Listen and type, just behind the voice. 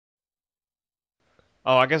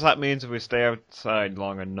Oh, I guess that means if we stay outside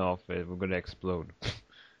long enough, we're gonna explode.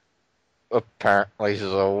 Apparently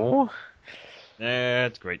so. Yeah,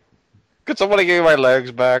 it's great. Could somebody give me my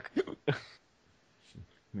legs back?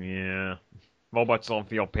 Yeah. Robots don't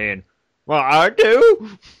feel pain. Well, I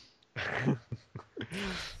do!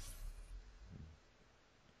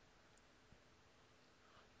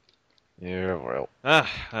 Yeah, well. Ah,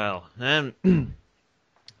 well, and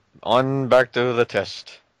On back to the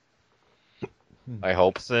test. I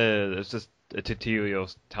hope. it's just a tutorial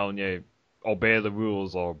telling you obey the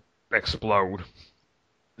rules or explode.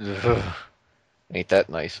 Ain't that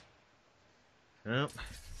nice. Yep.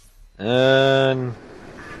 And...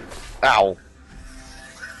 Ow!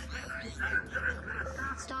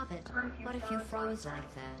 Stop it. What if you froze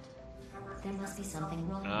like that? There must be something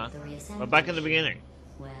wrong with the reassembly. We're back in the beginning.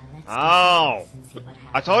 Well, let's Oh! see what happens.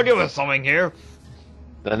 I told you there was something here!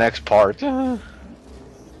 The next part.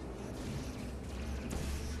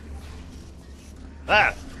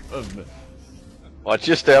 Ah! Watch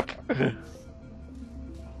your step.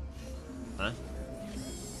 Huh?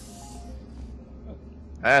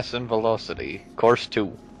 Mass and velocity. Course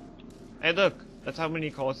 2. Hey, look! That's how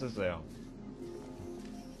many courses there are.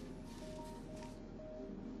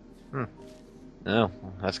 No,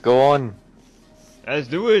 let's go on. Let's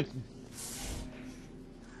do it!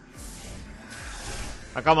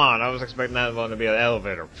 Oh, come on, I was expecting that one to be an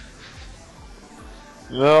elevator.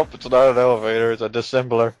 Nope, it's not an elevator, it's a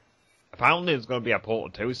dissembler. Apparently it's gonna be a Portal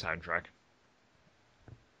 2 soundtrack.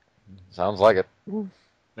 Sounds like it.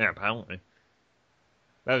 Yeah, apparently.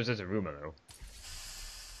 That was just a rumor, though.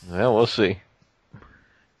 Yeah, we'll see.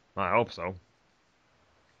 I hope so.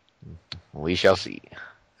 We shall see.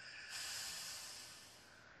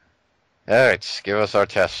 Alright, give us our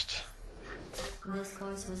test. This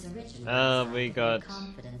course was originally We got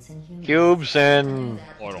confidence in humans. Cubes To do and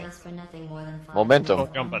that Portal. just for nothing more than 5 Momentum. minutes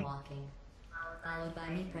of Jumping. walking, followed by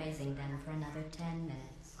me praising them for another 10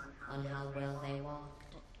 minutes on how well they walked.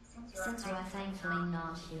 Since we're thankfully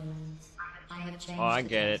not humans, I have changed I the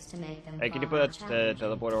get it. test to make them Hey, can you far more put the challenging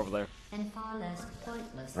teleporter over there? and far less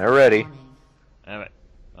pointless. They're ready. than daunting.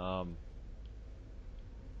 Alright.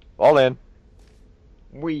 All in.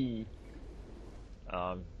 We.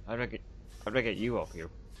 How do I get you up here?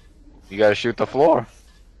 You gotta shoot the floor.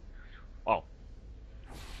 Oh.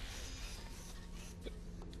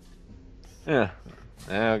 Yeah.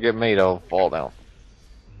 Now get me to fall down.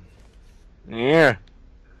 Yeah.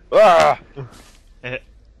 Ah!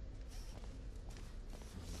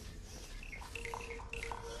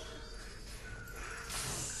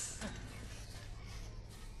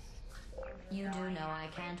 You do know I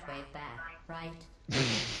can't wave back, right?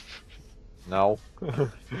 No.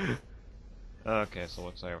 Okay, so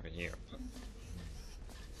what's over here?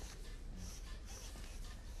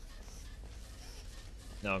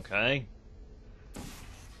 Okay.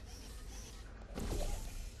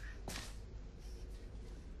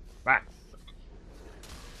 Back.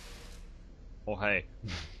 Oh hey.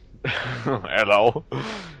 Hello.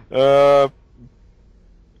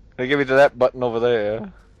 They give you to that button over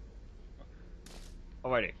there.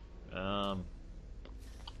 Alrighty.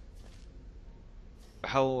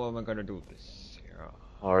 How am I gonna do this here?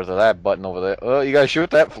 Or is it that button over there? Oh, you gotta shoot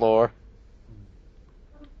that floor.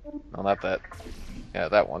 No, not that. Yeah,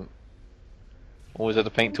 that one. What was it, the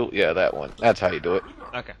paint tool? Yeah, that one. That's how you do it.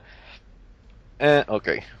 Okay.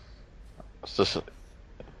 Okay. What's this?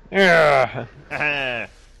 Yeah.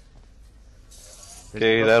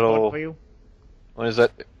 Okay, that'll... For you? What is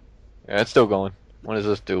that? Yeah, it's still going. What does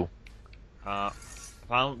this do?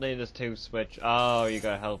 Apparently there's 2 switch. Oh, you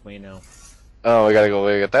gotta help me now. Oh, we gotta go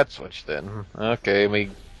get that switch then. Okay,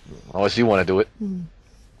 unless you want to do it.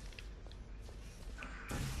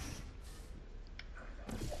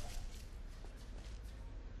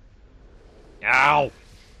 Ow!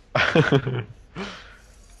 Okay,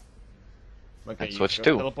 That you switch got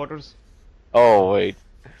too. teleporters? Oh, wait.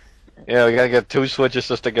 Yeah, we gotta get 2 switches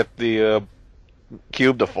just to get the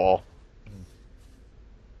cube to fall.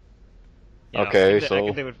 Yeah, Okay, I so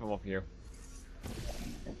can do it from up here.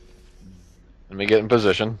 let me get in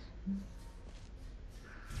position.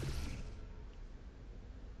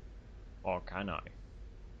 Or can I?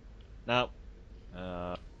 No.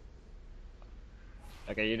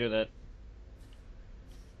 Okay, you do that.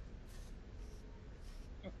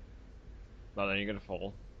 Well, then you're gonna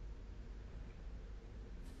fall.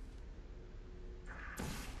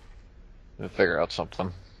 We'll figure out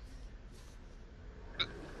something.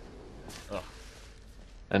 Ugh.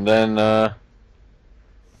 And then, well,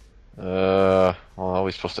 how are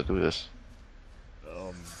we supposed to do this?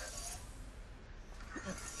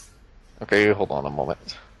 Okay, hold on a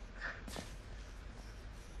moment.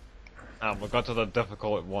 We got to the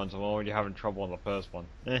difficult ones. I'm already having trouble on the first one.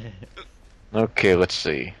 Okay, let's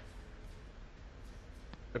see.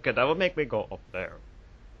 Okay, that would make me go up there.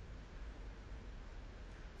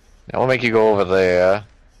 That will make you go over there.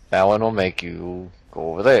 That one will make you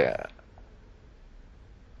go over there.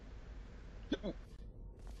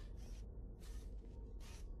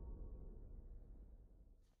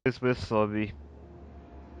 Christmas, Sobby.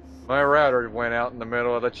 My router went out in the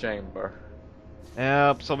middle of the chamber.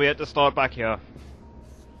 Yep, so we had to start back here.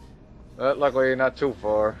 But luckily not too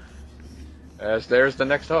far. As there's the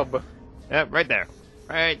next hub. Yep, right there.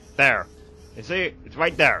 Right there. You see? It's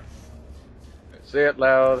right there. Say it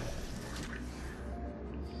loud.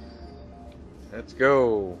 Let's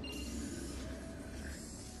go.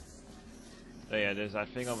 So yeah, there's that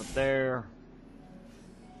thing over there.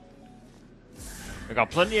 We got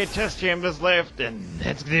plenty of test chambers left, and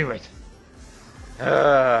let's do it.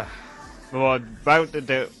 We're about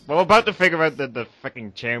to figure out the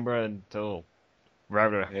freaking chamber until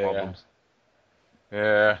router Yeah. problems.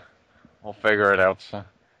 Yeah. We'll figure it out, son.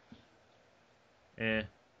 Yeah.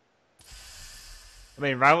 I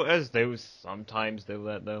mean, routers do sometimes do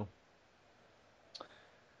that though.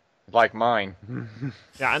 Like mine.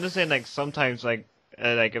 Yeah, I'm just saying, like, sometimes, like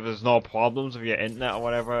if there's no problems with your internet or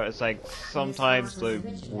whatever, it's like, sometimes they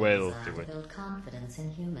will do it. Build confidence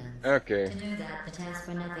in humans. Okay. To do that, the task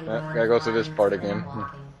for nothing Gotta go through this part again.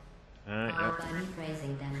 Alright, Followed yep. by me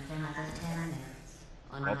praising them for another 10 minutes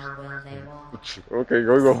on how well they walk. Okay,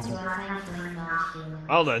 go. Since you are thankfully not human,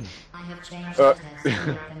 Well then. I have changed the test to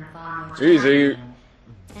make them far more Easy. challenging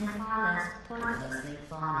and far less pointlessly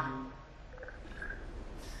fawning.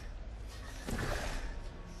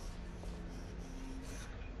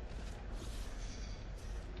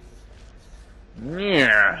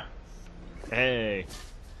 Yeah. Hey.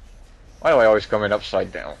 Why do I always come in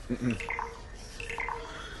upside down?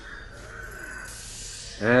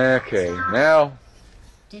 Okay, now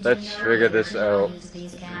Did let's you know figure that this you can out. use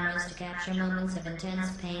these cameras to capture moments of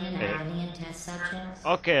intense pain and agony in test subjects?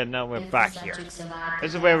 Okay, now we're If the back here. subject survived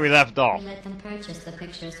This the is where we test, left off. We let them purchase the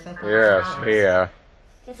pictures for Yes, $5. yeah.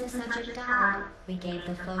 If the subject died, we gave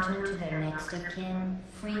the photo to their next of kin,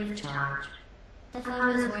 free of charge. The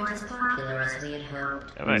photos weren't as popular as we had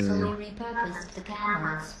hoped, Alright. so we repurposed the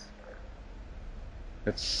cameras.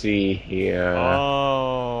 Let's see here.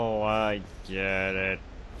 Oh, I get it.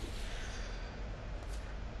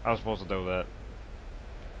 I was supposed to do that.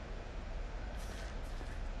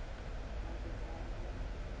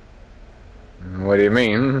 What do you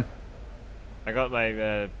mean? I got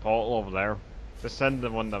my portal over there. Just send the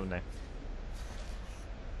one down there.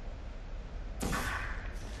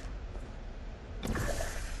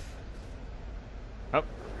 Up.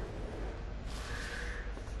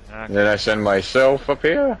 Okay. Then I send myself up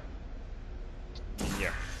here?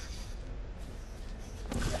 Yeah.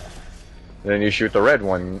 Then you shoot the red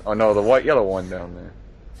one. Oh no, the white yellow one down there.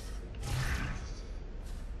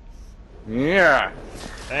 Yeah.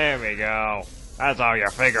 There we go. That's how you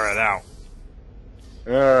figure it out.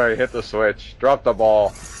 Alright, hit the switch. Drop the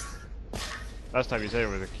ball. Last time you said it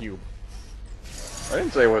was a cube. I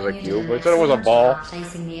didn't say it was a cube. I said it was a ball.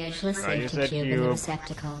 Placing the edgeless Right, you safety said cube in the cube.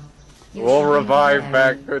 receptacle. You We'll should be revive very-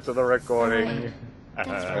 back to the recording. That's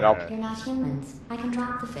Right, right. You're not humans. I can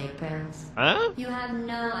drop the fake praise. Huh? You have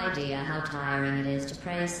no idea how tiring it is to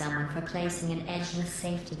praise someone for placing an edgeless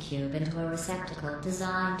safety cube into a receptacle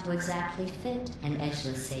designed to exactly fit an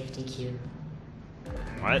edgeless safety cube.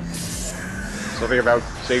 What? Something about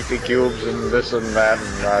safety cubes and this and that,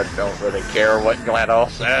 and I don't really care what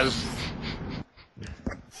GLaDOS says.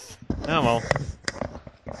 Oh well.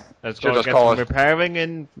 Let's Should go just get call some it- repairing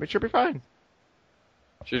and we should be fine.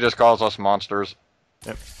 She just calls us monsters.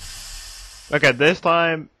 Yep. Okay, this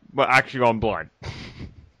time we're actually on blind.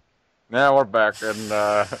 Now we're back, and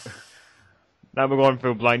Now we're going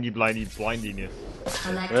through blindiness.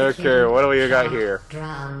 okay, what do we got here?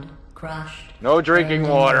 Drowned, crushed. No drinking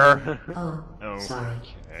burned, water. Oh, Oh, sorry.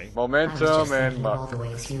 okay. I was Momentum just and thinking of all the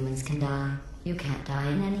ways humans can die. You can't die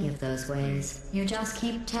in any of those ways. You just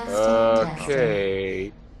keep testing and testing.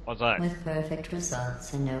 Okay. What's that? With perfect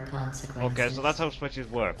results and no consequences. Okay, so that's how switches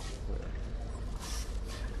work.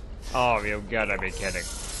 Oh, you gotta be kidding.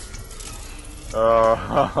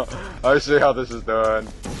 I see how this is done.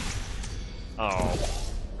 Oh.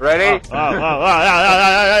 Ready?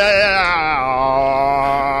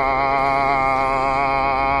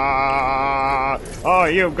 Oh,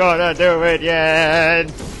 you gonna do it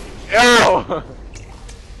yet? Ow!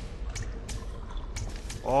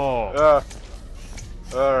 Oh.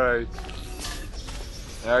 Alright.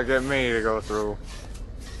 Now get me to go through.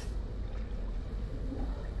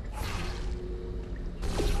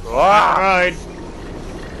 Ah! Right.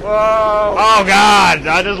 Whoa! Oh god!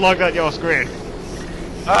 I just looked at your screen.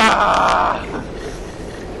 Ah!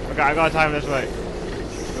 Okay, I gotta time this way.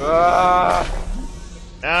 Ah!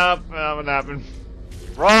 Yep, that would happen.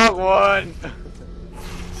 Wrong one!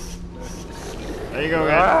 There you go,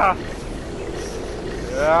 man. Ah!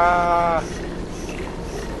 Ah!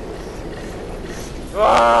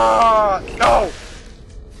 Ah! No!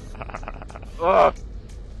 Ah!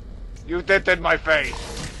 You did it in my face!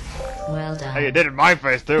 Well done. Hey, you did it in my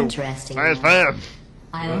face, too. Interesting. Nice fam.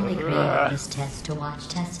 I only created this test to watch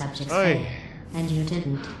test subjects Oi. fail, and you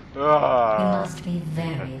didn't. You Ah! must be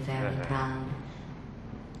very, very proud.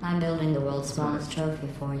 I'm building the world's smallest trophy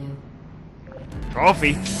for you.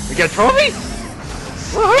 Trophy? We get trophy?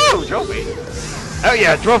 Woohoo! Trophy! Oh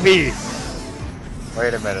yeah, trophy!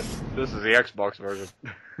 Wait a minute. This is the Xbox version.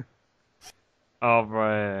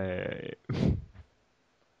 Alright.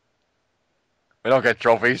 We don't get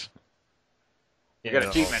trophies. You get know,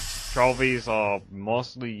 achievements. Trophies are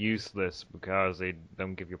mostly useless because they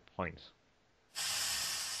don't give you points.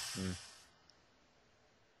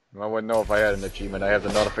 I wouldn't know if I had an achievement. I have the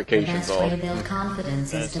The notifications best way to on. build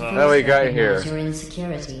confidence is to That's, first what we got here? recognize your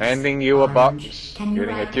insecurities. Handing you a Orange, box, can you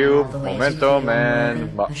getting a write down cube, all the ways you momentum, feel and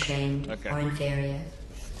unworthy, buck. ashamed, Okay. or inferior?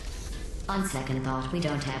 On second thought, we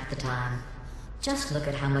don't have the time. Just look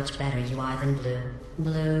at how much better you are than Blue.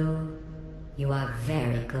 Blue, you are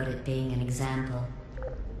very good at being an example.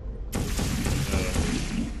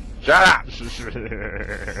 Shut up!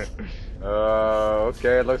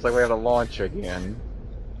 Okay, it looks like we have to launch again.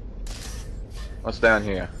 What's down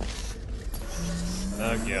here?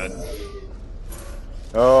 Oh god.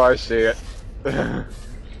 Oh, I see it.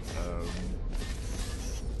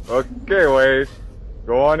 Okay, Wade.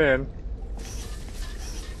 Go on in.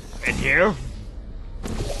 In here?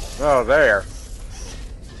 Oh, there.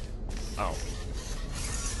 Oh.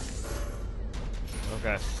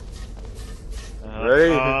 Okay.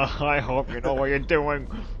 Ready? I hope you know what you're doing.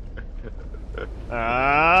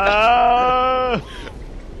 Ah!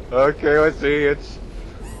 Okay, let's see. It's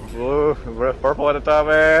blue, purple at the top,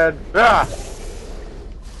 and ah!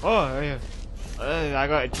 Oh, yeah. I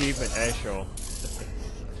got achievement, sure.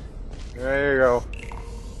 There you go.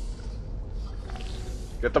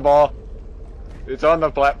 Get the ball. It's on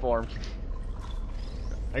the platform.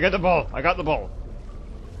 I got the ball. I got the ball.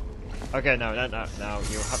 Okay, no. You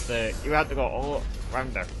have to go all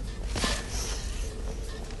around there.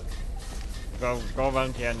 Go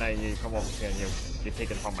around here, and then you come over here, and you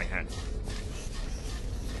take it from my hand.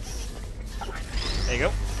 There you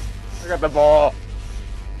go. I got the ball.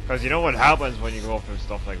 Cause you know what happens when you go through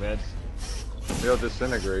stuff like that. They'll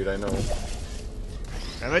disintegrate, I know.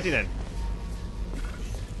 I'm ready then.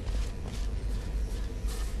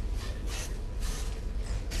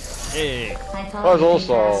 Hey. I thought Puzzle you'd be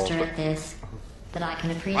solved. faster at this, but I can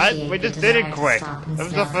What? appreciate We the just did it desire to quick. stop and That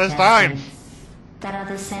was smell the first test time. things. That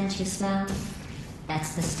other scent you smell?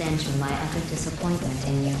 That's the stench of my utter disappointment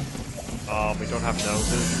in you. We don't have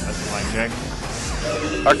noses. That's my check.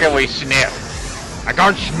 How can we sniff? I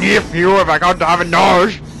can't sniff you if I can't have a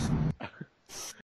nose.